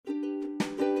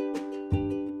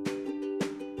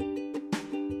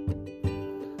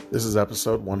This is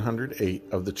episode 108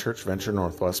 of the Church Venture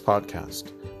Northwest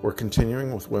podcast. We're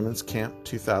continuing with Women's Camp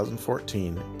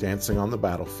 2014, Dancing on the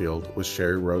Battlefield with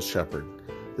Sherry Rose Shepherd.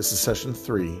 This is session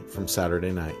 3 from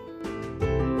Saturday night.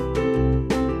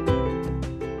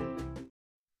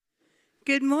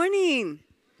 Good morning.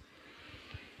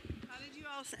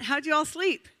 How did you all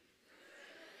sleep?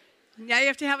 Now you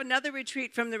have to have another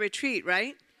retreat from the retreat,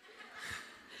 right?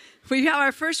 We have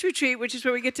our first retreat, which is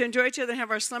where we get to enjoy each other and have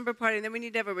our slumber party, and then we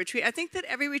need to have a retreat. I think that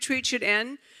every retreat should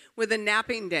end with a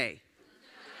napping day,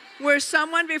 where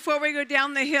someone, before we go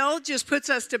down the hill, just puts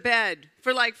us to bed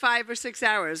for like 5 or 6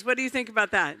 hours. What do you think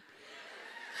about that?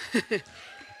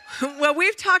 Well,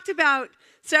 we've talked about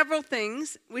several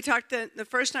things. The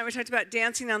first night we talked about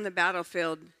dancing on the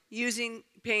battlefield, using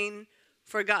pain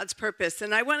for God's purpose.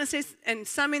 And I want to say, and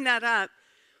summing that up,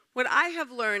 what I have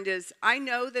learned is I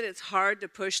know that it's hard to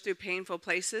push through painful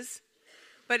places,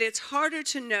 but it's harder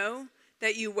to know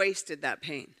that you wasted that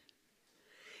pain.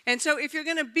 And so if you're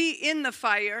going to be in the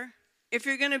fire, if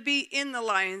you're going to be in the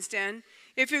lion's den,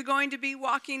 if you're going to be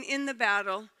walking in the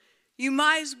battle, you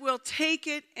might as well take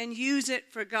it and use it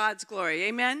for God's glory.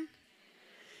 Amen?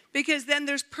 Because then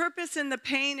there's purpose in the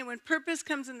pain, and when purpose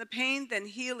comes in the pain, then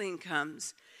healing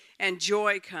comes and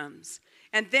joy comes.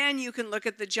 And then you can look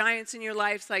at the giants in your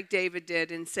life like David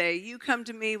did and say, you come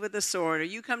to me with a sword, or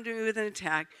you come to me with an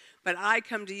attack, but I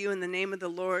come to you in the name of the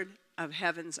Lord of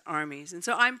heaven's armies. And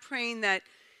so I'm praying that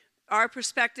our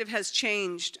perspective has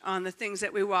changed on the things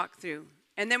that we walk through.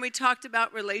 And then we talked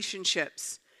about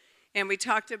relationships, and we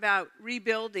talked about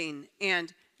rebuilding,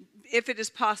 and if it is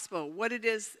possible, what it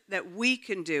is that we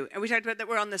can do. And we talked about that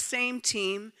we're on the same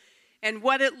team, and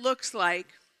what it looks like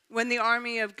when the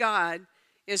army of God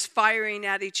is firing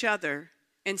at each other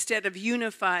instead of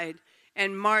unified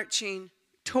and marching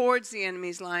towards the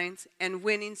enemy's lines and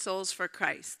winning souls for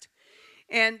Christ.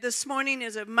 And this morning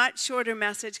is a much shorter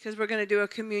message because we're going to do a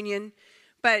communion.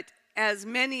 But as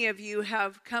many of you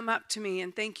have come up to me,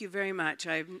 and thank you very much.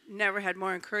 I've never had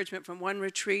more encouragement from one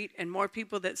retreat and more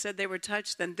people that said they were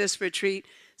touched than this retreat.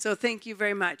 So thank you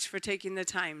very much for taking the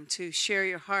time to share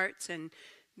your hearts and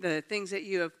the things that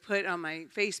you have put on my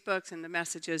Facebooks and the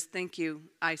messages. Thank you.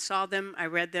 I saw them. I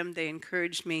read them. They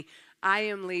encouraged me. I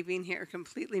am leaving here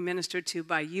completely ministered to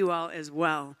by you all as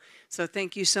well. So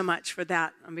thank you so much for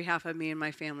that. On behalf of me and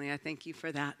my family, I thank you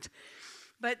for that.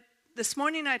 But this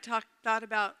morning I thought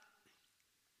about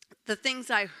the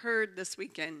things I heard this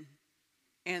weekend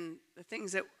and the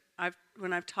things that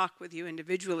when I've talked with you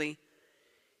individually.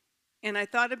 And I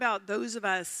thought about those of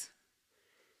us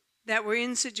that were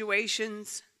in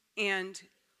situations and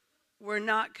we're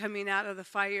not coming out of the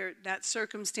fire, that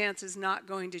circumstance is not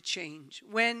going to change.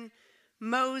 When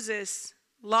Moses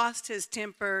lost his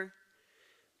temper,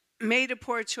 made a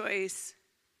poor choice,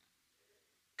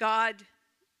 God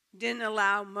didn't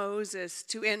allow Moses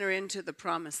to enter into the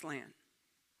promised land.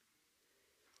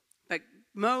 But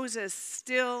Moses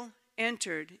still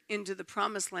entered into the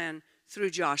promised land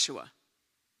through Joshua.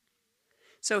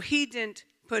 So he didn't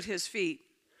put his feet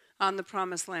on the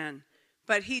promised land,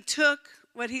 but he took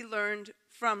what he learned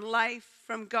from life,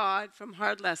 from God, from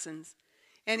hard lessons,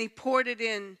 and he poured it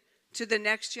in to the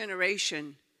next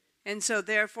generation. And so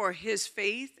therefore his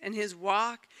faith and his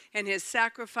walk and his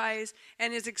sacrifice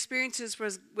and his experiences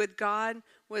with God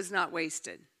was not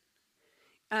wasted.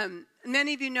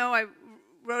 Many of you know I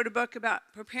wrote a book about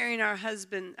raising up our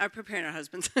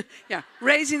husbands,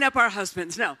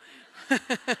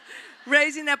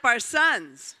 raising up our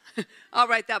sons. I'll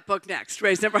write that book next,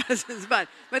 Raising Up Our Husbands, but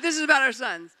this is about our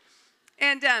sons.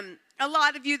 And a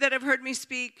lot of you that have heard me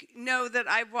speak know that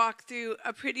I've walked through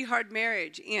a pretty hard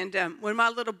marriage. And when my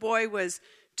little boy was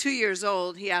 2 years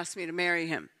old, he asked me to marry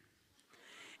him.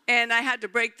 And I had to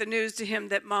break the news to him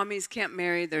that mommies can't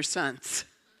marry their sons.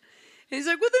 And he's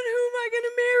like, well, then who am I going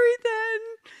to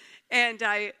marry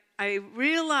then? And I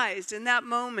realized in that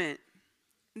moment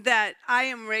that I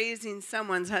am raising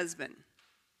someone's husband.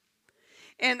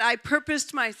 And I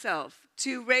purposed myself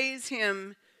to raise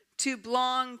him to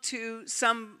belong to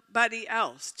somebody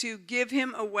else, to give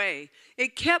him away.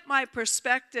 It kept my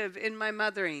perspective in my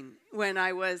mothering when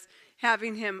I was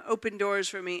having him open doors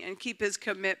for me and keep his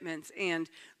commitments and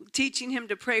teaching him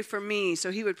to pray for me so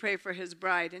he would pray for his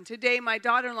bride. And today my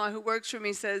daughter-in-law who works for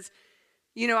me says,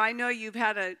 you know, I know you've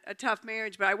had a tough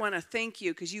marriage, but I want to thank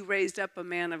you because you raised up a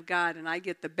man of God and I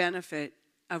get the benefit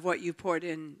of what you poured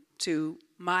into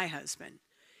my husband.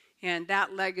 And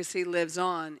that legacy lives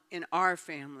on in our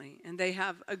family. And they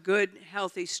have a good,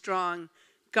 healthy, strong,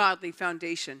 godly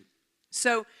foundation.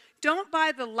 So don't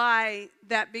buy the lie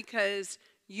that because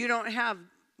you don't have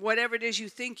whatever it is you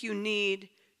think you need,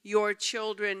 your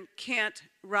children can't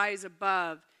rise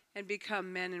above and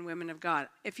become men and women of God.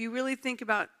 If you really think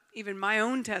about even my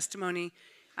own testimony,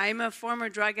 I'm a former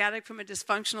drug addict from a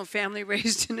dysfunctional family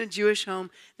raised in a Jewish home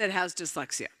that has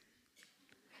dyslexia.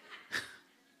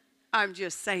 I'm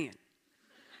just saying.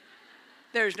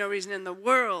 There's no reason in the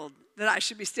world that I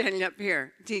should be standing up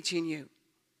here teaching you.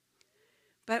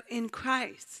 But in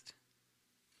Christ,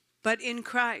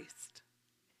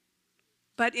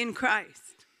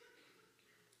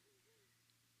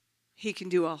 he can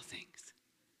do all things.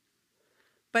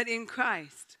 But in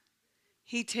Christ,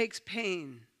 he takes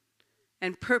pain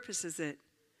and purposes it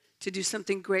to do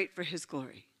something great for his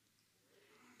glory.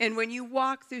 And when you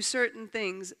walk through certain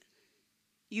things,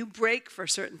 you break for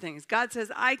certain things. God says,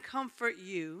 I comfort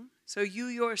you so you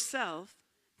yourself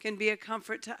can be a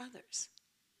comfort to others.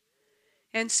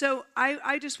 And so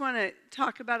I just want to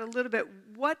talk about a little bit,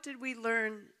 what did we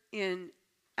learn in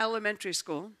elementary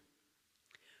school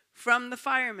from the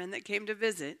firemen that came to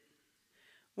visit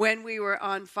when we were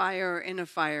on fire or in a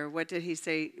fire? What did he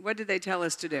say? What did they tell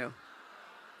us to do?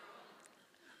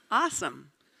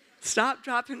 Awesome. Stop,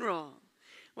 drop, and roll.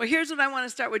 Well, here's what I want to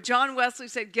start with. John Wesley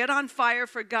said, get on fire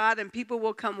for God and people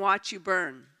will come watch you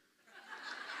burn.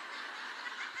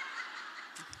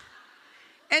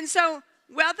 And so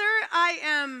whether I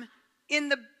am in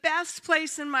the best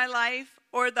place in my life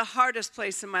or the hardest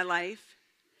place in my life,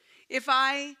 if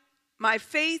my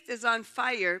faith is on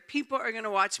fire, people are going to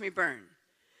watch me burn.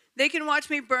 They can watch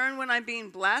me burn when I'm being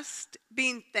blessed,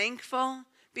 being thankful,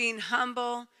 being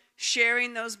humble,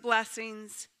 sharing those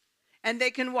blessings. And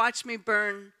they can watch me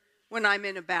burn when I'm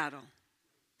in a battle,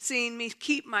 seeing me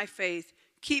keep my faith,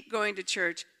 keep going to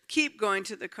church, keep going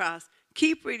to the cross,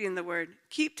 keep reading the word,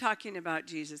 keep talking about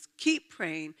Jesus, keep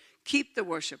praying, keep the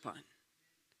worship on.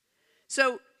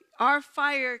 So our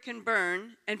fire can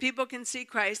burn, and people can see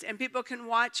Christ, and people can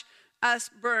watch us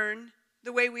burn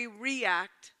the way we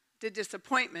react to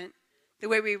disappointment, the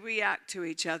way we react to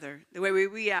each other, the way we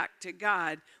react to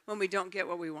God when we don't get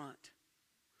what we want.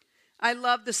 I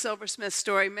love the silversmith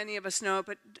story. Many of us know it,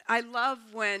 but I love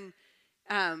when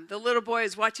the little boy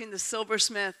is watching the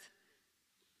silversmith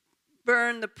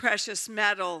burn the precious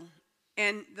metal,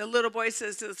 and the little boy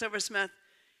says to the silversmith,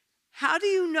 how do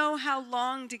you know how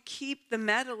long to keep the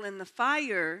metal in the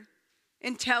fire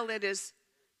until it is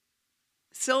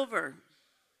silver,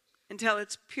 until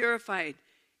it's purified?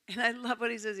 And I love what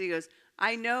he says. He goes,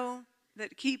 I know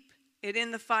that keep it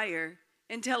in the fire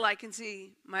until I can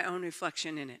see my own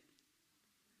reflection in it.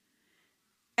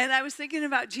 And I was thinking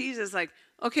about Jesus, like,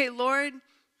 okay, Lord,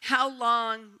 how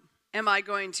long am I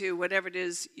going to, whatever it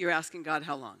is you're asking God,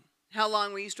 how long? How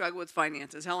long will you struggle with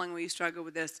finances? How long will you struggle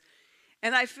with this?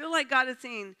 And I feel like God is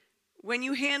saying, when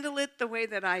you handle it the way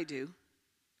that I do,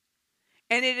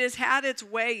 and it has had its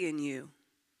way in you,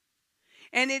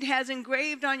 and it has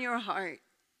engraved on your heart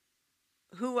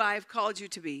who I've called you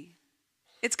to be.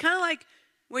 It's kind of like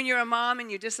when you're a mom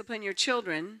and you discipline your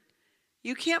children,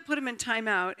 you can't put them in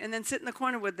timeout and then sit in the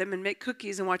corner with them and make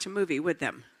cookies and watch a movie with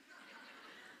them.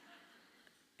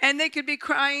 And they could be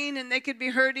crying and they could be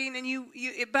hurting,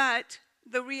 and but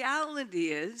the reality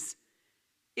is,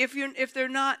 if they're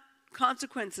not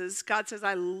consequences, God says,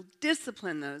 I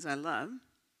discipline those I love.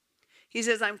 He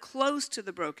says, I'm close to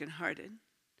the brokenhearted.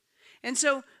 And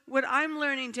so what I'm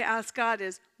learning to ask God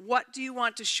is, what do you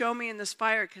want to show me in this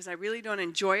fire? Because I really don't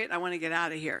enjoy it. I want to get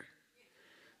out of here.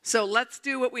 So let's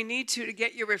do what we need to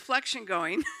get your reflection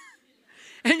going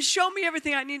and show me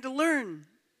everything I need to learn.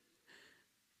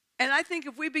 And I think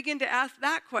if we begin to ask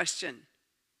that question,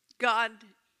 God,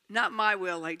 not my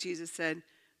will, like Jesus said,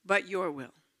 but your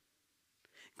will.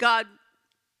 God,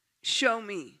 show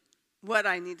me what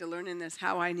I need to learn in this,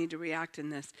 how I need to react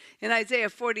in this. In Isaiah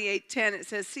 48:10, it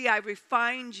says, see, I've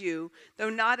refined you,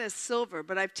 though not as silver,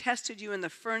 but I've tested you in the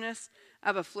furnace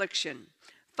of affliction.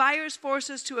 Fires force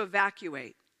us to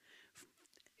evacuate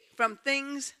from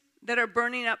things that are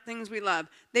burning up things we love.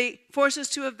 They force us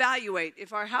to evaluate.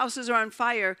 If our houses are on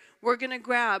fire, we're going to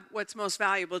grab what's most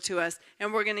valuable to us,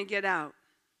 and we're going to get out.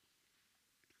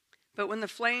 But when the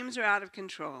flames are out of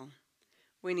control,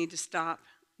 we need to stop,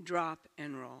 drop,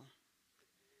 and roll,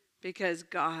 because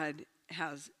God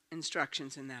has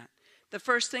instructions in that. The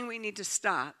first thing we need to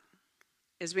stop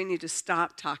is we need to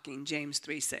stop talking James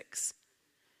 3:6.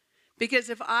 Because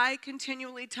if I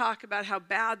continually talk about how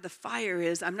bad the fire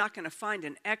is, I'm not going to find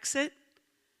an exit,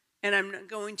 and I'm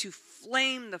going to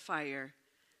flame the fire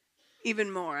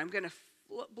even more. I'm going to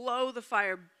blow the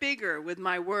fire bigger with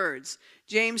my words.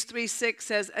 James 3:6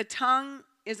 says, a tongue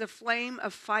is a flame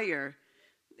of fire.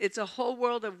 It's a whole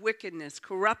world of wickedness,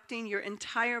 corrupting your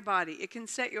entire body. It can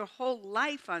set your whole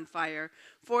life on fire,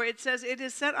 for it says it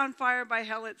is set on fire by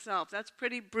hell itself. That's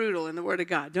pretty brutal in the Word of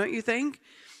God, don't you think?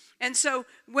 And so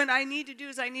what I need to do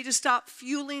is I need to stop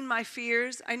fueling my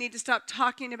fears. I need to stop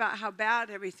talking about how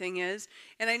bad everything is.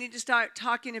 And I need to start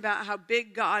talking about how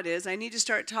big God is. I need to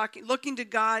start looking to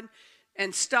God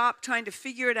and stop trying to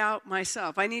figure it out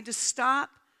myself. I need to stop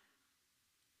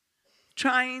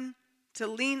trying to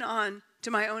lean on to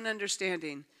my own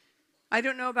understanding. I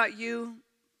don't know about you,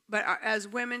 but as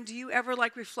women, do you ever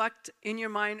reflect in your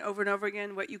mind over and over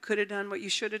again what you could have done, what you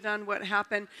should have done, what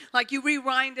happened? You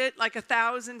rewind it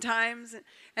 1,000 times,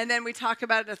 and then we talk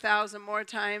about it 1,000 more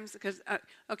times because,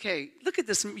 okay, look at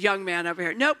this young man over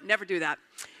here. Nope, never do that.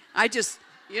 I just,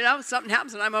 something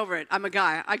happens and I'm over it. I'm a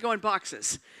guy. I go in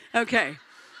boxes. Okay.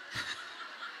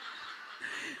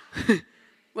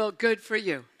 Well, good for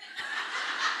you.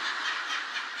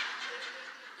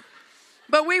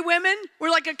 But we women, we're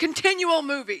like a continual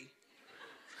movie.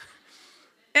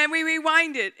 And we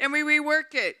rewind it, and we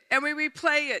rework it, and we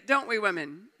replay it, don't we,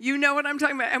 women? You know what I'm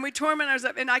talking about. And we torment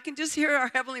ourselves. And I can just hear our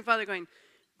Heavenly Father going,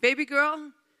 baby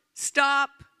girl, stop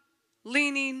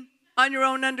leaning on your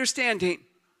own understanding.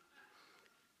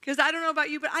 Because I don't know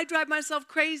about you, but I drive myself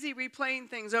crazy replaying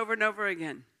things over and over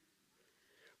again.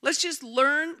 Let's just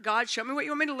learn. God, show me what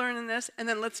you want me to learn in this, and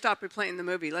then let's stop replaying the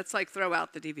movie. Let's throw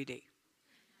out the DVD.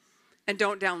 And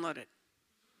don't download it.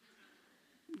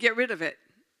 Get rid of it.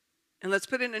 And let's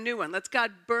put in a new one. Let's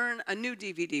God burn a new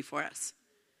DVD for us.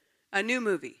 A new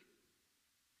movie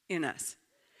in us.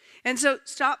 And so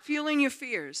stop fueling your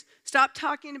fears. Stop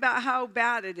talking about how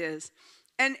bad it is.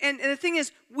 And the thing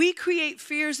is, we create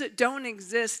fears that don't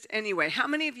exist anyway. How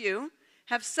many of you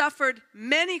have suffered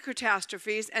many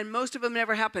catastrophes and most of them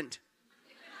never happened?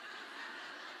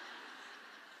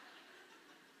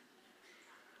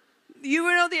 You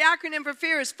know the acronym for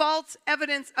fear is false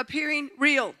evidence appearing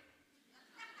real.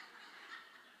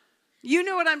 You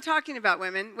know what I'm talking about,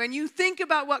 women. When you think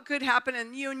about what could happen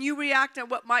and you react on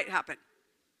what might happen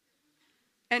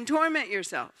and torment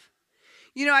yourself.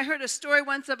 I heard a story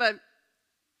once of a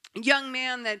young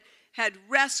man that had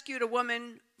rescued a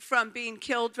woman from being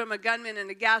killed from a gunman in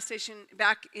a gas station.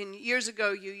 Back in years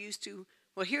ago, you used to,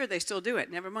 well, here they still do it,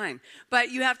 never mind.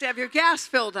 But you have to have your gas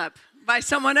filled up by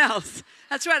someone else.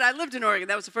 That's right, I lived in Oregon.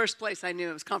 That was the first place I knew.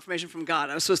 It was confirmation from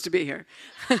God. I was supposed to be here.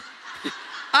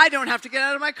 I don't have to get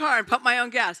out of my car and pump my own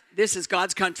gas. This is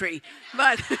God's country.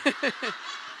 But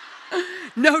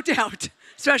no doubt,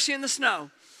 especially in the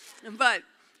snow.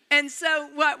 And so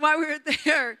while we were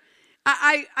there,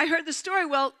 I heard the story.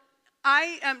 Well,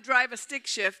 I drive a stick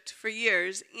shift for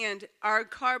years, and our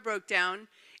car broke down,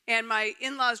 and my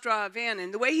in-laws draw a van.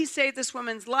 And the way he saved this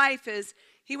woman's life is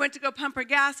he went to go pump her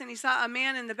gas, and he saw a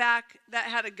man in the back that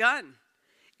had a gun.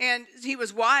 And he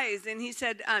was wise, and he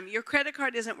said, your credit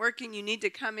card isn't working. You need to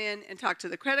come in and talk to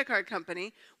the credit card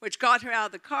company, which got her out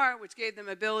of the car, which gave them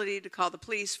ability to call the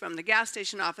police from the gas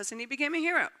station office, and he became a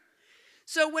hero.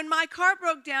 So when my car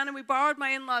broke down and we borrowed my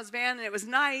in-laws' van, and it was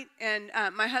night, and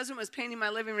my husband was painting my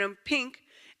living room pink,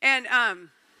 and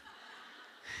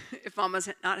if Mama's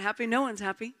not happy, no one's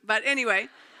happy. But anyway,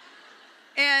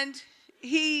 and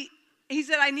he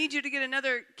said, I need you to get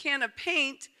another can of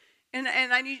paint. And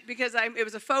I need, because it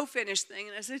was a faux finish thing.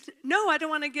 And I said, no, I don't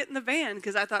want to get in the van,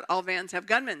 because I thought all vans have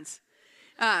gunmen.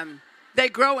 They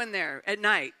grow in there at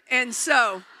night. And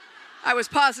so I was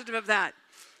positive of that.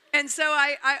 And so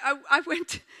I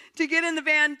went to get in the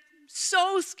van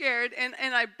so scared. And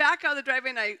I back out of the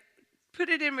driveway, and I put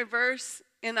it in reverse.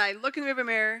 And I look in the rearview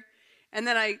mirror. And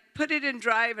then I put it in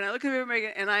drive. And I look in the rearview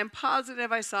mirror. And I'm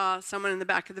positive I saw someone in the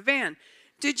back of the van.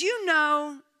 Did you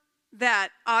know that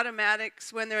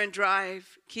automatics, when they're in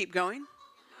drive, keep going?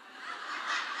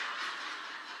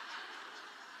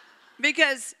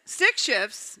 Because stick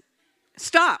shifts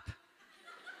stop.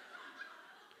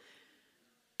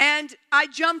 And I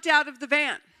jumped out of the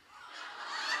van.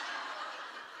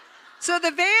 So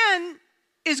the van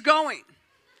is going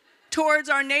towards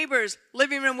our neighbor's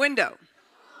living room window.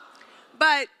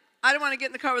 But I don't want to get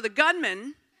in the car with a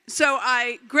gunman, so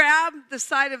I grabbed the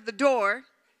side of the door,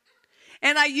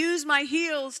 and I used my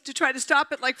heels to try to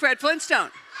stop it like Fred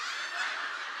Flintstone.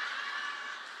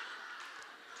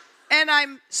 And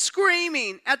I'm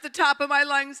screaming at the top of my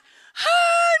lungs,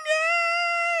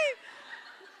 honey!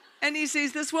 And he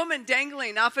sees this woman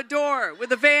dangling off a door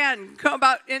with a van,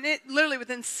 and it literally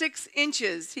within 6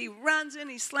 inches. He runs in,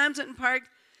 he slams it in park.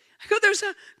 I go, there's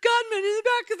a gunman in the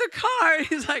back of the car.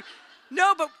 He's like,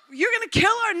 no, but you're going to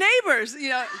kill our neighbors,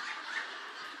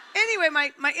 Anyway,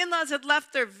 my in-laws had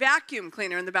left their vacuum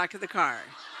cleaner in the back of the car.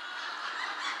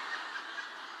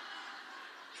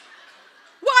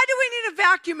 Why do we need a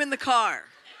vacuum in the car?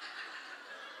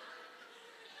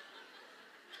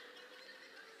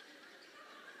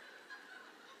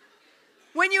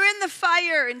 When you're in the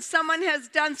fire and someone has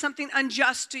done something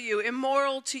unjust to you,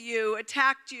 immoral to you,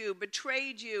 attacked you,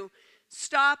 betrayed you,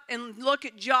 stop and look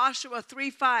at Joshua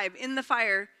 3:5 in the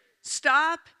fire.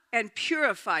 Stop and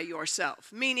purify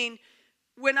yourself. Meaning,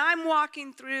 when I'm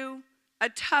walking through a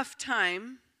tough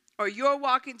time, or you're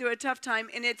walking through a tough time,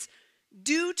 and it's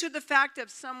due to the fact of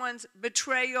someone's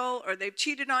betrayal, or they've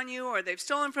cheated on you, or they've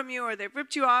stolen from you, or they've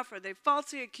ripped you off, or they've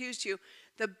falsely accused you,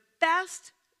 the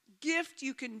best gift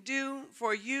you can do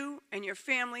for you and your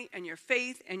family and your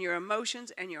faith and your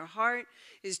emotions and your heart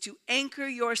is to anchor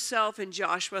yourself in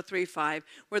Joshua 3:5,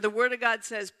 where the Word of God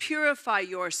says, purify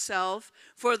yourself,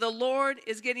 for the Lord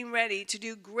is getting ready to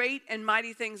do great and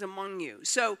mighty things among you.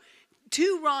 So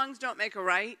 2 wrongs don't make a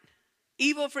right.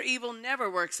 Evil for evil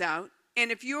never works out. And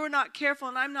if you're not careful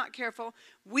and I'm not careful,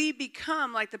 we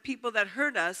become like the people that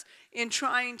hurt us in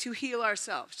trying to heal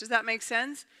ourselves. Does that make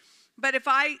sense? But if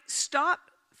I stop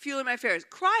fueling my fears,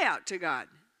 cry out to God.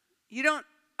 You don't,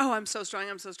 oh, I'm so strong,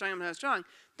 I'm so strong, I'm so strong.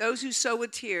 Those who sow with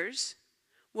tears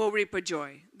will reap with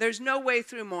joy. There's no way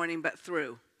through mourning but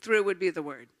through. Through would be the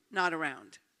word, not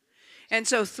around. And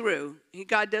so through,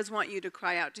 God does want you to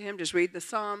cry out to him. Just read the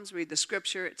Psalms, read the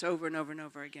scripture. It's over and over and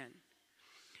over again.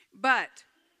 But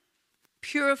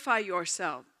purify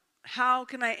yourself. How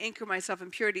can I anchor myself in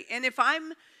purity? And if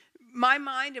my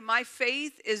mind and my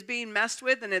faith is being messed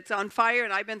with and it's on fire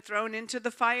and I've been thrown into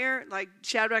the fire like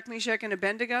Shadrach, Meshach, and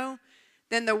Abednego,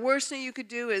 then the worst thing you could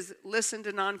do is listen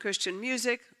to non-Christian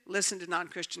music, listen to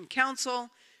non-Christian counsel,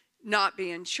 not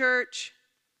be in church.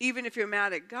 Even if you're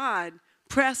mad at God,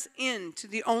 press into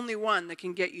the only one that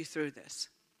can get you through this.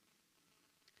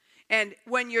 And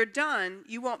when you're done,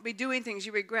 you won't be doing things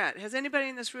you regret. Has anybody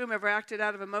in this room ever acted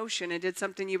out of emotion and did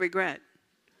something you regret?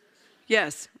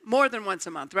 Yes, more than once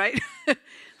a month, right?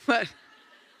 But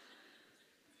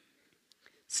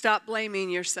stop blaming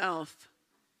yourself.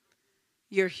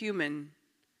 You're human.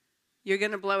 You're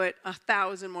going to blow it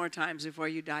 1,000 more times before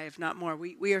you die, if not more.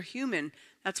 We are human.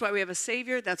 That's why we have a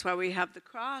Savior. That's why we have the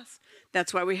cross.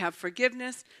 That's why we have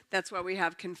forgiveness. That's why we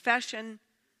have confession.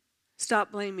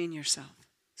 Stop blaming yourself.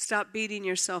 Stop beating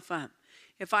yourself up.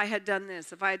 If I had done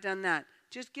this, if I had done that,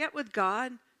 just get with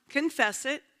God, confess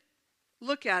it,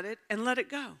 look at it, and let it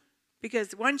go.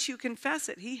 Because once you confess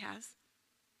it, he has.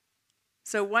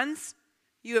 So once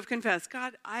you have confessed,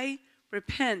 God, I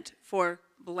repent for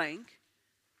blank.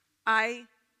 I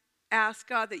ask,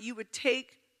 God, that you would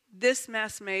take this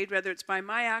mess made, whether it's by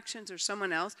my actions or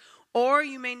someone else, or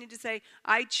you may need to say,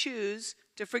 I choose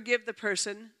to forgive the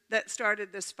person that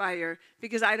started this fire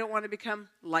because I don't want to become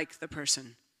like the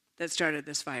person that started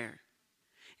this fire.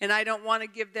 And I don't want to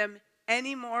give them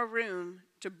any more room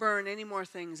to burn any more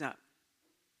things up.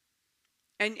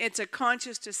 And it's a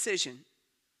conscious decision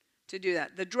to do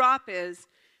that. The drop is,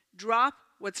 drop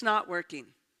what's not working.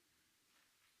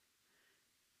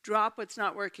 Drop what's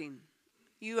not working.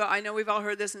 I know we've all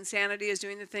heard this, insanity is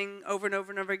doing the thing over and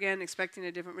over and over again, expecting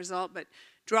a different result, but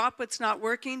drop what's not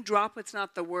working, drop what's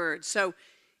not the word. So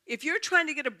if you're trying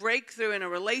to get a breakthrough in a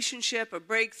relationship, a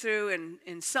breakthrough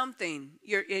in something,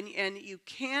 and you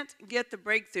can't get the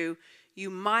breakthrough, you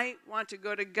might want to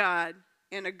go to God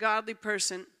and a godly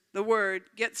person, the word,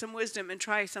 get some wisdom and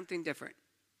try something different.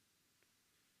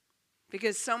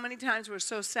 Because so many times we're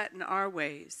so set in our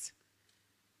ways,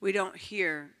 we don't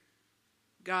hear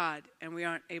God and we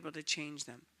aren't able to change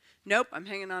them. Nope, I'm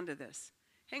hanging on to this.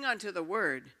 Hang on to the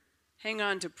word. Hang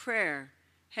on to prayer.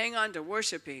 Hang on to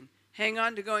worshiping. Hang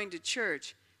on to going to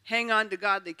church. Hang on to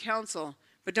godly counsel.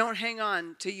 But don't hang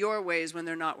on to your ways when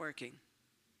they're not working.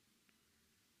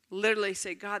 Literally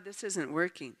say, God, this isn't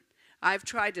working. I've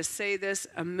tried to say this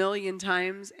 1,000,000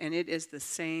 times and it is the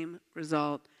same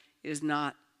result. It is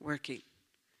not working.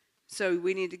 So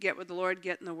we need to get with the Lord,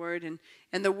 get in the Word.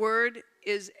 And the Word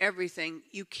is everything.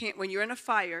 You can't, when you're in a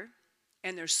fire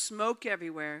and there's smoke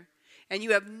everywhere and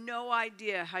you have no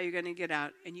idea how you're going to get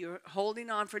out and you're holding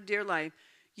on for dear life,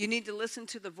 you need to listen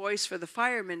to the voice for the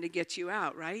firemen to get you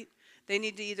out, right? They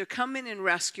need to either come in and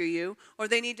rescue you, or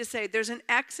they need to say, there's an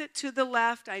exit to the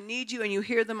left, I need you, and you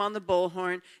hear them on the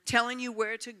bullhorn telling you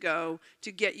where to go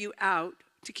to get you out,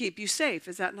 to keep you safe.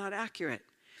 Is that not accurate?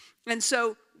 And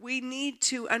so we need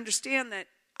to understand that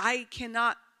I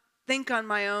cannot think on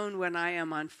my own when I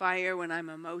am on fire, when I'm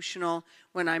emotional,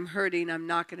 when I'm hurting. I'm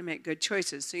not going to make good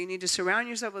choices. So you need to surround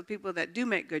yourself with people that do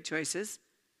make good choices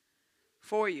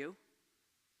for you.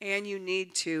 And you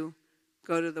need to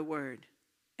go to the Word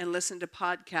and listen to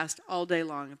podcasts all day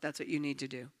long if that's what you need to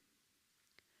do.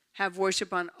 Have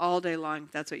worship on all day long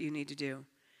if that's what you need to do.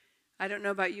 I don't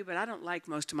know about you, but I don't like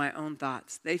most of my own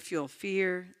thoughts. They feel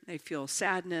fear, they feel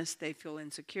sadness, they feel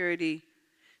insecurity.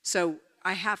 So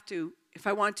I have to if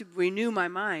I want to renew my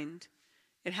mind,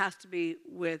 it has to be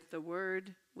with the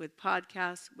Word, with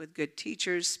podcasts, with good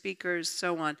teachers, speakers,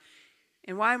 so on.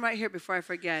 And while I'm right here, before I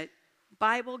forget,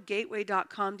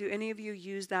 BibleGateway.com. Do any of you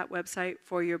use that website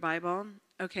for your Bible?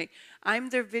 Okay, I'm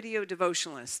their video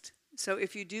devotionalist. So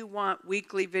if you do want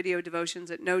weekly video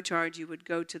devotions at no charge, you would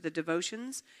go to the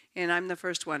devotions, and I'm the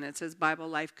first one. It says Bible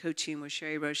Life Coaching with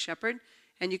Sherry Rose Shepherd,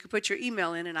 and you can put your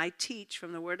email in, and I teach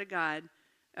from the Word of God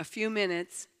a few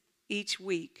minutes each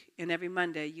week, and every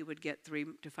Monday you would get 3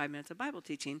 to 5 minutes of Bible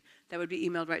teaching that would be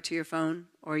emailed right to your phone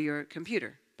or your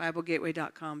computer,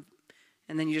 BibleGateway.com.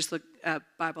 And then you just look up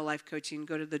Bible Life Coaching,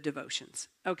 go to the devotions.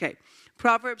 Okay,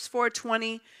 Proverbs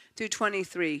 4:20 through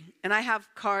 23. And I have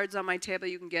cards on my table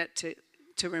you can get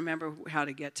to remember how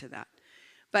to get to that.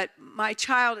 But my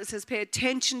child, it says, pay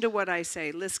attention to what I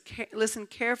say. Listen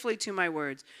carefully to my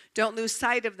words. Don't lose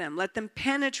sight of them. Let them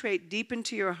penetrate deep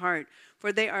into your heart,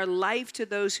 for they are life to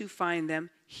those who find them,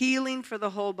 healing for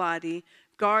the whole body.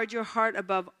 Guard your heart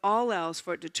above all else,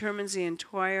 for it determines the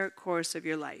entire course of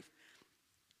your life.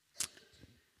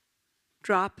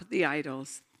 Drop the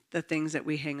idols, the things that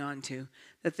we hang on to,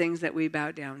 the things that we bow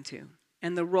down to.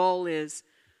 And the role is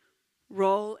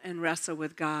roll and wrestle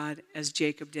with God as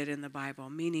Jacob did in the Bible,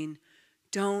 meaning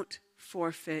don't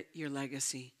forfeit your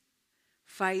legacy.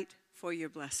 Fight for your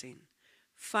blessing.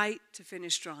 Fight to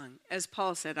finish strong. As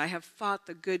Paul said, I have fought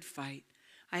the good fight.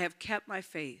 I have kept my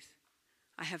faith.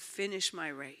 I have finished my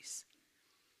race.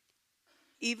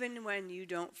 Even when you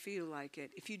don't feel like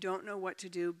it, if you don't know what to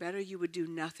do, better you would do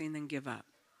nothing than give up.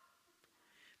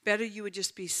 Better you would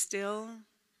just be still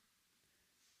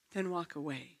than walk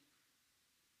away.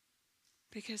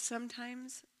 Because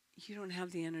sometimes you don't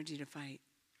have the energy to fight.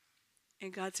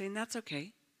 And God's saying, that's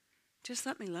okay. Just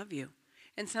let me love you.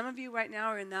 And some of you right now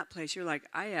are in that place. You're like,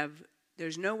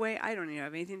 there's no way, I don't even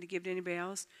have anything to give to anybody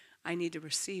else. I need to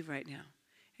receive right now.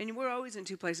 And we're always in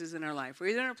two places in our life. We're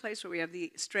either in a place where we have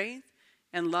the strength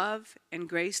and love and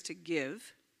grace to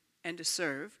give and to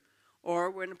serve,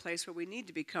 or we're in a place where we need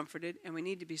to be comforted and we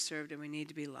need to be served and we need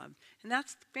to be loved. And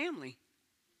that's the family.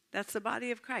 That's the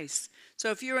body of Christ.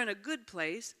 So if you're in a good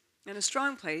place, in a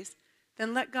strong place,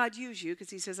 then let God use you,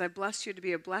 because he says, I blessed you to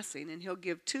be a blessing, and he'll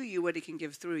give to you what he can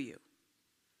give through you.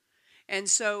 And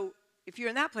so if you're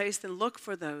in that place, then look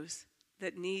for those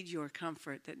that need your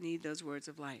comfort, that need those words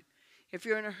of life. If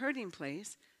you're in a hurting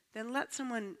place, then let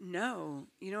someone know,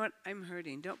 you know what, I'm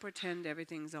hurting. Don't pretend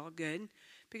everything's all good.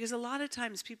 Because a lot of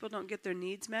times people don't get their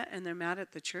needs met and they're mad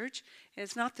at the church. And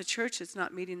it's not the church that's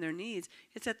not meeting their needs.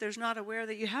 It's that they're not aware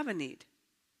that you have a need.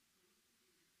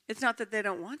 It's not that they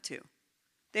don't want to.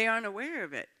 They aren't aware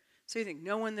of it. So you think,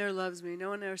 no one there loves me. No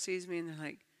one there sees me. And they're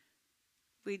like,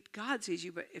 God sees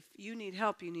you, but if you need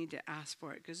help, you need to ask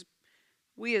for it. Because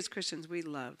we as Christians, we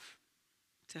love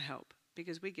to help.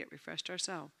 Because we get refreshed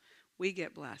ourselves. We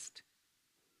get blessed.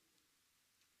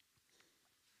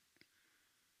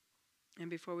 And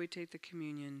before we take the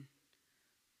communion,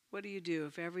 what do you do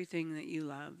if everything that you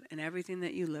love and everything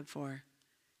that you live for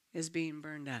is being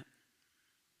burned up?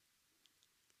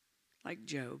 Like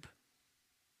Job.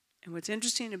 And what's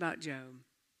interesting about Job,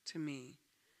 to me,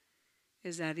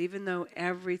 is that even though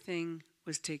everything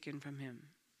was taken from him,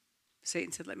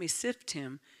 Satan said, let me sift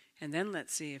him, and then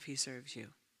let's see if he serves you.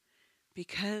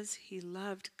 Because he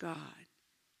loved God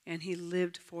and he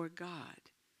lived for God.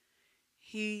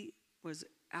 He was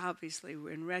obviously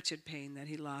in wretched pain that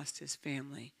he lost his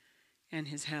family and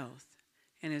his health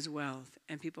and his wealth,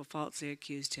 and people falsely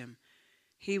accused him.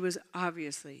 He was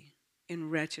obviously in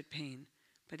wretched pain,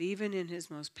 but even in his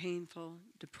most painful,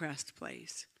 depressed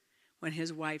place, when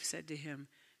his wife said to him,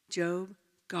 Job,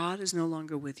 God is no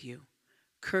longer with you.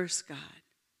 Curse God.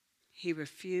 He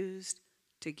refused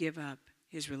to give up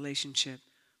his relationship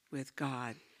with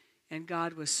God. And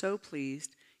God was so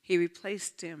pleased, he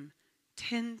replaced him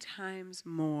 10 times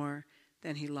more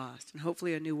than he lost. And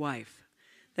hopefully a new wife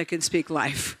that can speak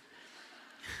life.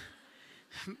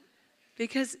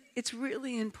 Because it's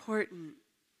really important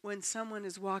when someone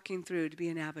is walking through to be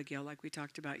an Abigail, like we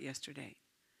talked about yesterday.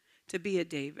 To be a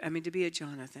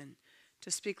Jonathan.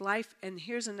 To speak life. And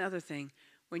here's another thing.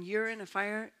 When you're in a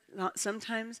fire,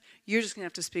 sometimes you're just going to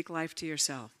have to speak life to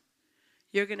yourself.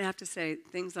 You're going to have to say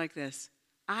things like this.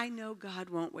 I know God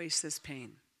won't waste this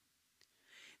pain.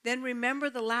 Then remember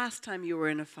the last time you were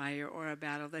in a fire or a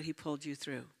battle that he pulled you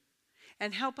through.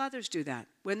 And help others do that.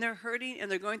 When they're hurting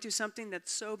and they're going through something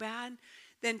that's so bad,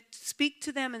 then speak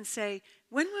to them and say,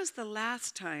 when was the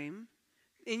last time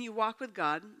in your walk with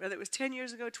God, whether it was 10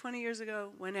 years ago, 20 years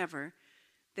ago, whenever,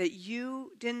 that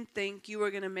you didn't think you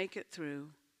were going to make it through,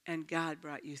 and God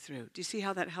brought you through. Do you see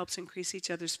how that helps increase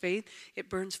each other's faith? It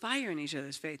burns fire in each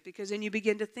other's faith, because then you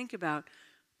begin to think about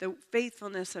the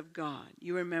faithfulness of God.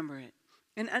 You remember it.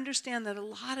 And understand that a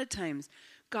lot of times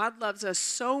God loves us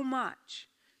so much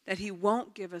that he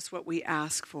won't give us what we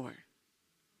ask for,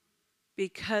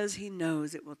 because he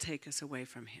knows it will take us away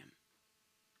from him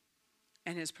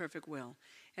and his perfect will.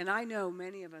 And I know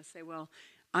many of us say, well,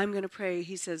 I'm going to pray.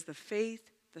 He says the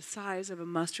faith the size of a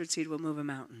mustard seed will move a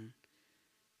mountain.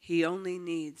 He only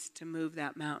needs to move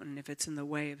that mountain if it's in the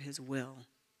way of his will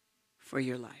for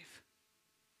your life.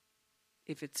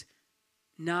 If it's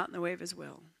not in the way of his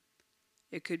will,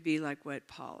 it could be like what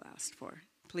Paul asked for.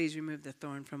 Please remove the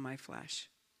thorn from my flesh.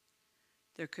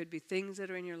 There could be things that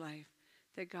are in your life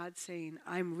that God's saying,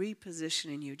 I'm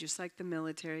repositioning you, just like the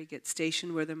military gets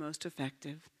stationed where they're most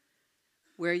effective.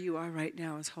 Where you are right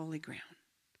now is holy ground.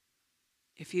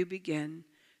 If you begin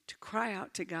to cry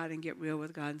out to God and get real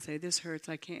with God and say, this hurts,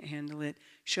 I can't handle it.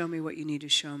 Show me what you need to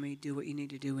show me. Do what you need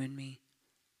to do in me.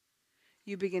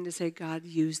 You begin to say, God,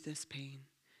 use this pain.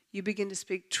 You begin to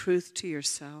speak truth to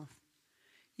yourself.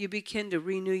 You begin to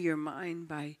renew your mind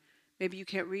by, maybe you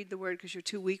can't read the word because you're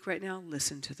too weak right now.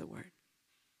 Listen to the word.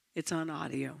 It's on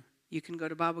audio. You can go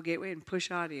to Bible Gateway and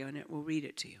push audio and it will read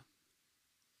it to you.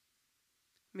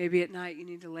 Maybe at night you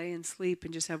need to lay and sleep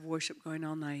and just have worship going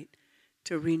all night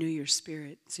to renew your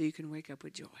spirit so you can wake up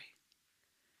with joy.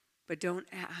 But don't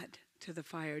add to the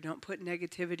fire. Don't put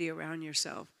negativity around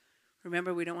yourself.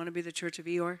 Remember, we don't want to be the church of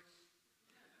Eeyore.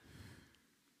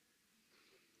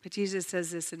 But Jesus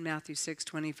says this in Matthew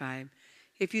 6:25.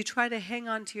 If you try to hang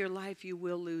on to your life, you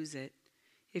will lose it.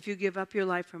 If you give up your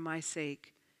life for my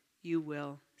sake, you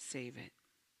will save it.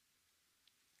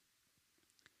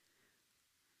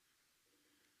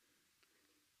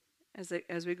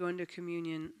 As we go into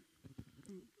communion,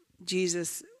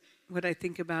 Jesus, what I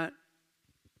think about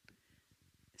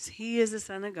is he is the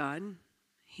Son of God.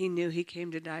 He knew he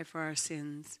came to die for our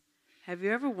sins. Have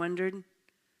you ever wondered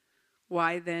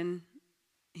why then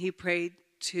he prayed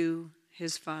to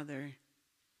his Father,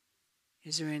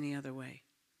 is there any other way?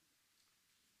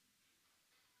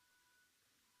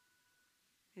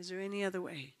 Is there any other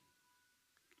way?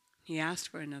 He asked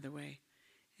for another way.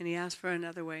 And he asked for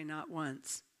another way not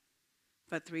once,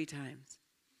 but 3 times.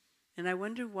 And I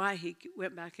wonder why he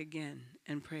went back again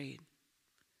and prayed.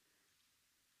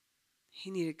 He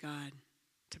needed God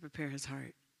to prepare his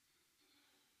heart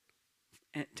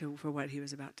for what he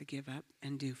was about to give up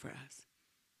and do for us.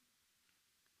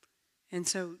 And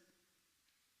so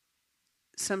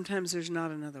sometimes there's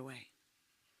not another way.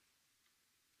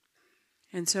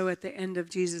 And so at the end of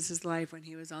Jesus' life, when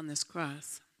he was on this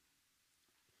cross,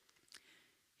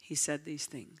 he said these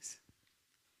things.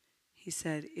 He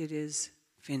said, it is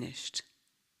finished.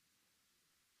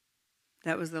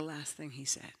 That was the last thing he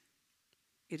said.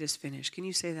 It is finished. Can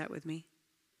you say that with me?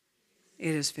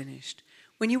 It is finished.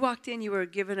 When you walked in, you were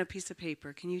given a piece of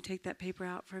paper. Can you take that paper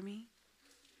out for me?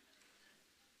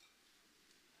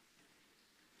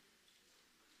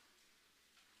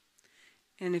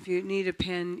 And if you need a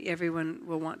pen, everyone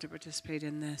will want to participate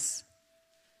in this.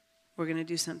 We're going to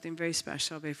do something very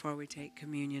special before we take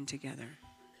communion together.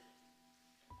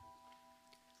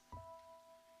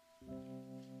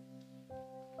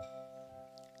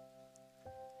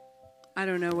 I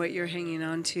don't know what you're hanging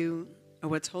on to or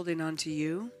what's holding on to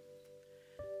you.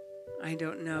 I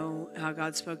don't know how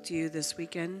God spoke to you this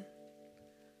weekend,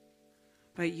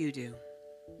 but you do.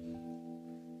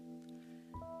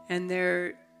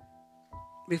 And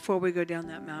before we go down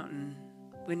that mountain,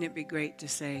 wouldn't it be great to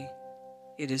say,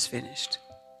 it is finished?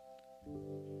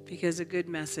 Because a good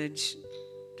message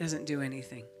doesn't do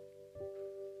anything.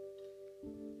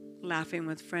 Laughing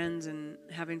with friends and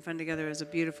having fun together is a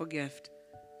beautiful gift.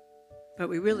 But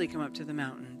we really come up to the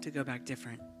mountain to go back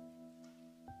different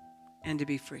and to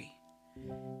be free.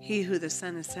 He who the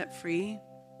Son has set free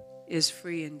is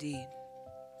free indeed.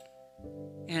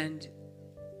 And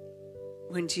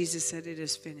when Jesus said it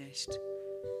is finished,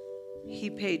 he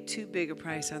paid too big a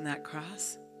price on that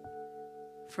cross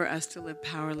for us to live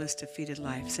powerless, defeated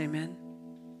lives. Amen?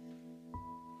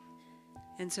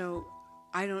 And so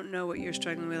I don't know what you're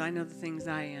struggling with. I know the things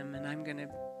I am, and I'm going to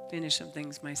finish some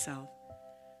things myself.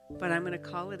 But I'm going to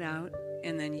call it out,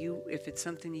 and then if it's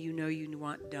something you know you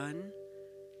want done,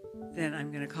 then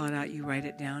I'm going to call it out. You write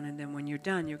it down, and then when you're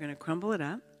done, you're going to crumble it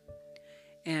up,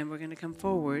 and we're going to come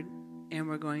forward, and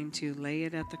we're going to lay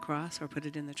it at the cross or put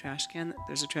it in the trash can.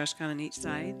 There's a trash can on each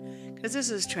side, because this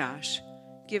is trash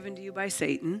given to you by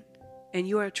Satan, and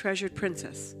you are a treasured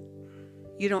princess.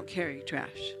 You don't carry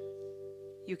trash.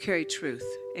 You carry truth.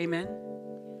 Amen?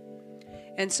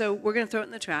 And so we're going to throw it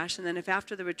in the trash. And then if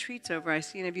after the retreat's over, I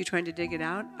see any of you trying to dig it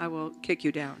out, I will kick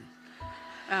you down.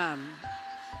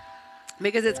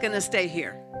 Because it's going to stay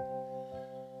here.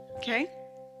 Okay?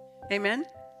 Amen?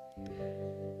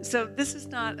 So this is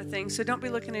not a thing. So don't be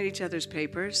looking at each other's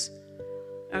papers.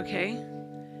 Okay?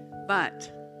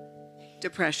 But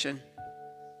depression.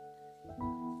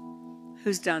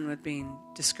 Who's done with being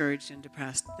discouraged and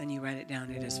depressed? Then you write it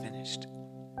down. It is finished.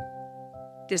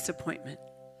 Disappointment.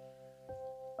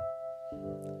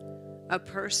 A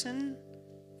person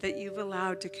that you've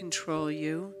allowed to control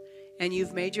you and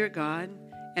you've made your God,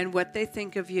 and what they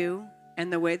think of you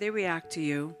and the way they react to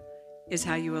you is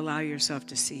how you allow yourself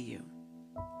to see you.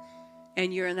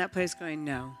 And you're in that place going,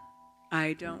 no,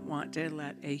 I don't want to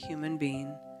let a human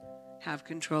being have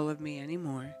control of me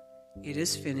anymore. It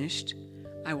is finished.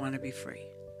 I want to be free.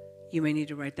 You may need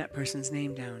to write that person's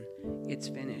name down. It's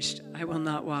finished. I will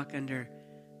not walk under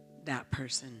that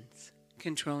person's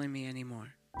controlling me anymore.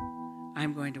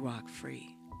 I'm going to walk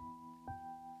free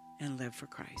and live for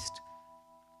Christ.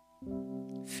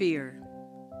 Fear.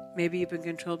 Maybe you've been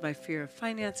controlled by fear of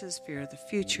finances, fear of the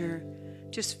future,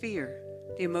 just fear.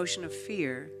 The emotion of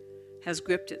fear has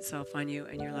gripped itself on you,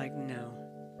 and you're like, no,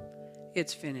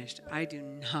 it's finished. I do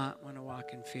not want to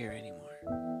walk in fear anymore.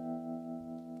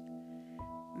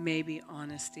 Maybe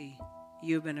honesty.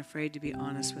 You've been afraid to be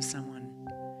honest with someone,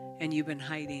 and you've been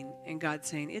hiding, and God's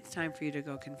saying, it's time for you to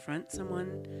go confront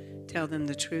someone, tell them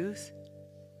the truth,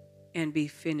 and be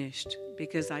finished.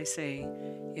 Because I say,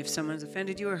 if someone's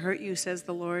offended you or hurt you, says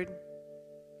the Lord,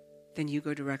 then you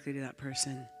go directly to that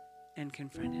person and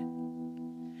confront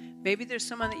it. Maybe there's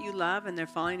someone that you love and they're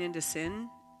falling into sin,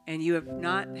 and you have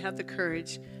not had the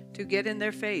courage to get in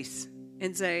their face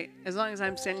and say, as long as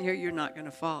I'm standing here, you're not going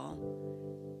to fall.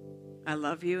 I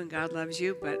love you and God loves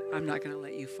you, but I'm not going to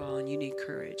let you fall, and you need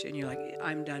courage. And you're like,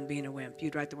 I'm done being a wimp.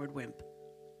 You'd write the word wimp.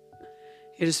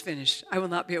 It is finished. I will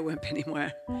not be a wimp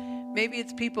anymore. Maybe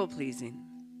it's people pleasing.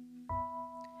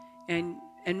 And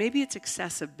maybe it's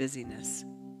excessive busyness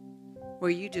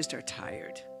where you just are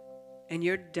tired and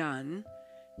you're done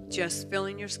just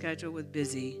filling your schedule with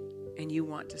busy, and you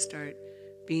want to start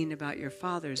being about your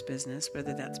Father's business,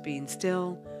 whether that's being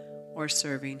still or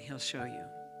serving. He'll show you.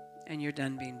 And you're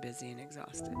done being busy and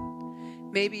exhausted.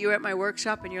 Maybe you're at my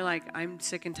workshop and you're like, I'm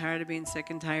sick and tired of being sick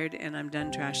and tired, and I'm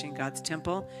done trashing God's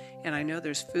temple. And I know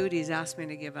there's food He's asked me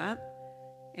to give up,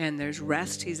 and there's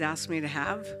rest He's asked me to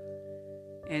have,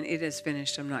 and it is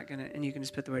finished. I'm not going to, and you can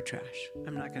just put the word trash.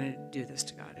 I'm not going to do this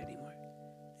to God anymore.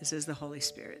 This is the Holy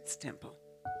Spirit's temple.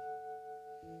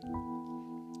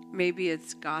 Maybe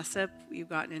it's gossip. You've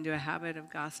gotten into a habit of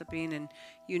gossiping, and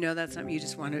you know that's something you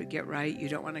just want to get right. You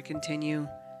don't want to continue.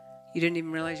 You didn't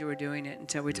even realize you were doing it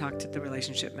until we talked at the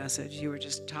relationship message. You were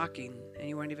just talking, and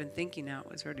you weren't even thinking how it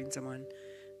was hurting someone.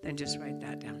 Then just write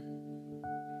that down.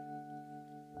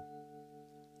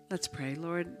 Let's pray.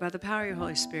 Lord, by the power of your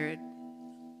Holy Spirit,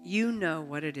 you know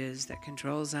what it is that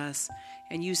controls us,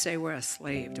 and you say we're a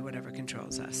slave to whatever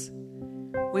controls us.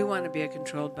 We want to be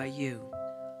controlled by you.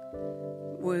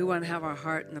 We want to have our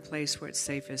heart in the place where it's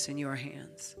safest, in your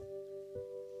hands.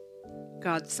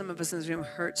 God, some of us in this room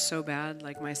hurt so bad,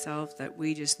 like myself, that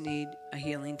we just need a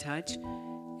healing touch.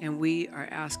 And we are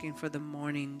asking for the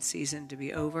mourning season to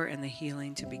be over and the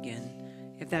healing to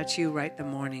begin. If that's you, write the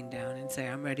mourning down and say,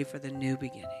 I'm ready for the new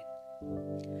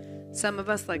beginning. Some of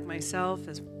us, like myself,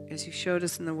 as you showed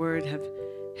us in the Word, have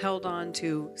held on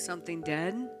to something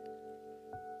dead.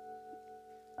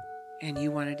 And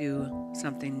you want to do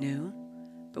something new.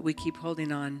 But we keep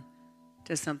holding on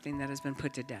to something that has been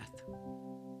put to death.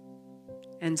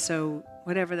 And so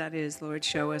whatever that is, Lord,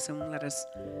 show us and let us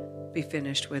be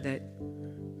finished with it.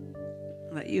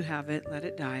 Let you have it, let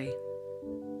it die,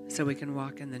 so we can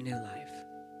walk in the new life,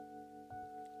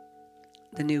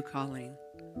 the new calling,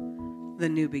 the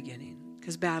new beginning.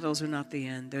 Because battles are not the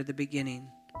end, they're the beginning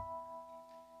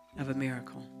of a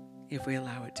miracle, if we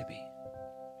allow it to be.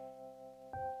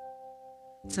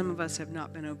 Some of us have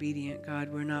not been obedient, God.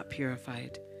 We're not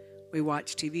purified. We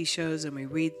watch TV shows and we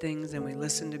read things and we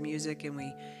listen to music and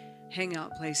we hang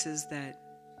out places that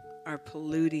are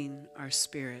polluting our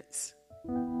spirits.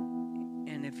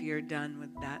 And if you're done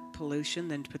with that pollution,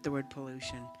 then put the word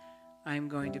pollution. I'm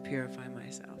going to purify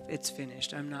myself. It's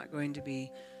finished. I'm not going to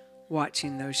be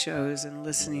watching those shows and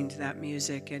listening to that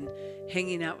music and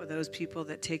hanging out with those people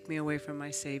that take me away from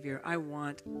my Savior. I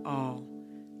want all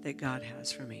that God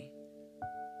has for me.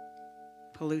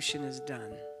 Pollution is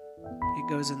done. It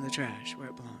goes in the trash where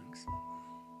it belongs.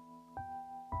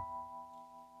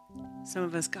 Some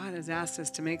of us, God has asked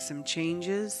us to make some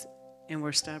changes, and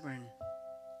we're stubborn.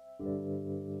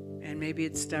 And maybe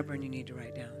it's stubborn you need to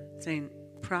write down. Saying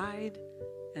pride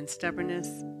and stubbornness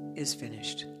is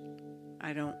finished.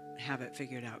 I don't have it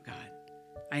figured out, God.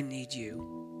 I need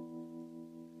you.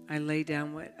 I lay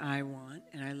down what I want,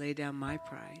 and I lay down my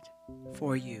pride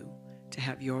for you to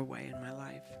have your way in my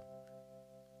life.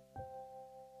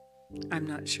 I'm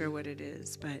not sure what it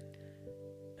is, but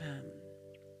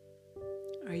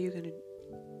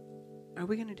are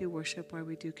we going to do worship while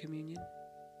we do communion?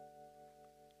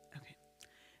 Okay.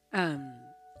 I'm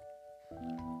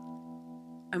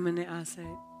going to ask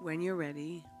that when you're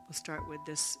ready, we'll start with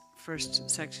this first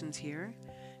sections here.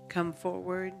 Come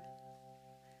forward.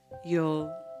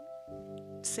 You'll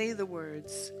say the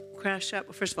words. Crash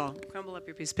up. First of all, crumble up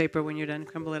your piece of paper when you're done.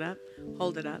 Crumble it up.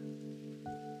 Hold it up.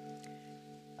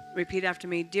 Repeat after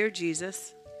me. Dear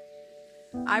Jesus,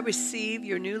 I receive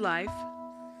your new life,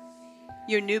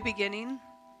 your new beginning,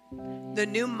 the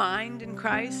new mind in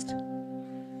Christ.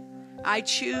 I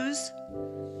choose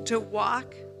to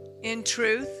walk in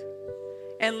truth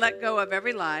and let go of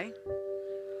every lie.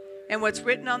 And what's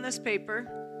written on this paper,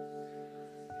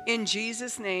 in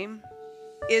Jesus' name,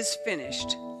 is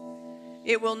finished.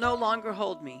 It will no longer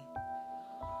hold me.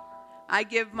 I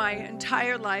give my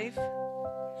entire life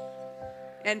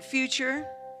and future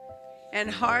and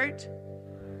heart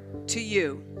to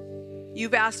you.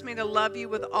 You've asked me to love you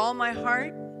with all my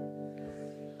heart,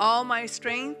 all my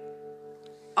strength,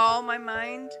 all my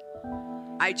mind.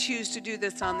 I choose to do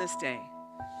this on this day.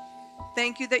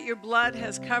 Thank you that your blood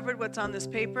has covered what's on this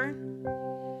paper.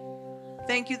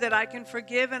 Thank you that I can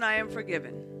forgive and I am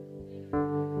forgiven.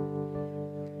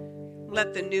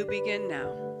 Let the new begin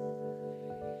now.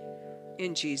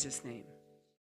 In Jesus' name.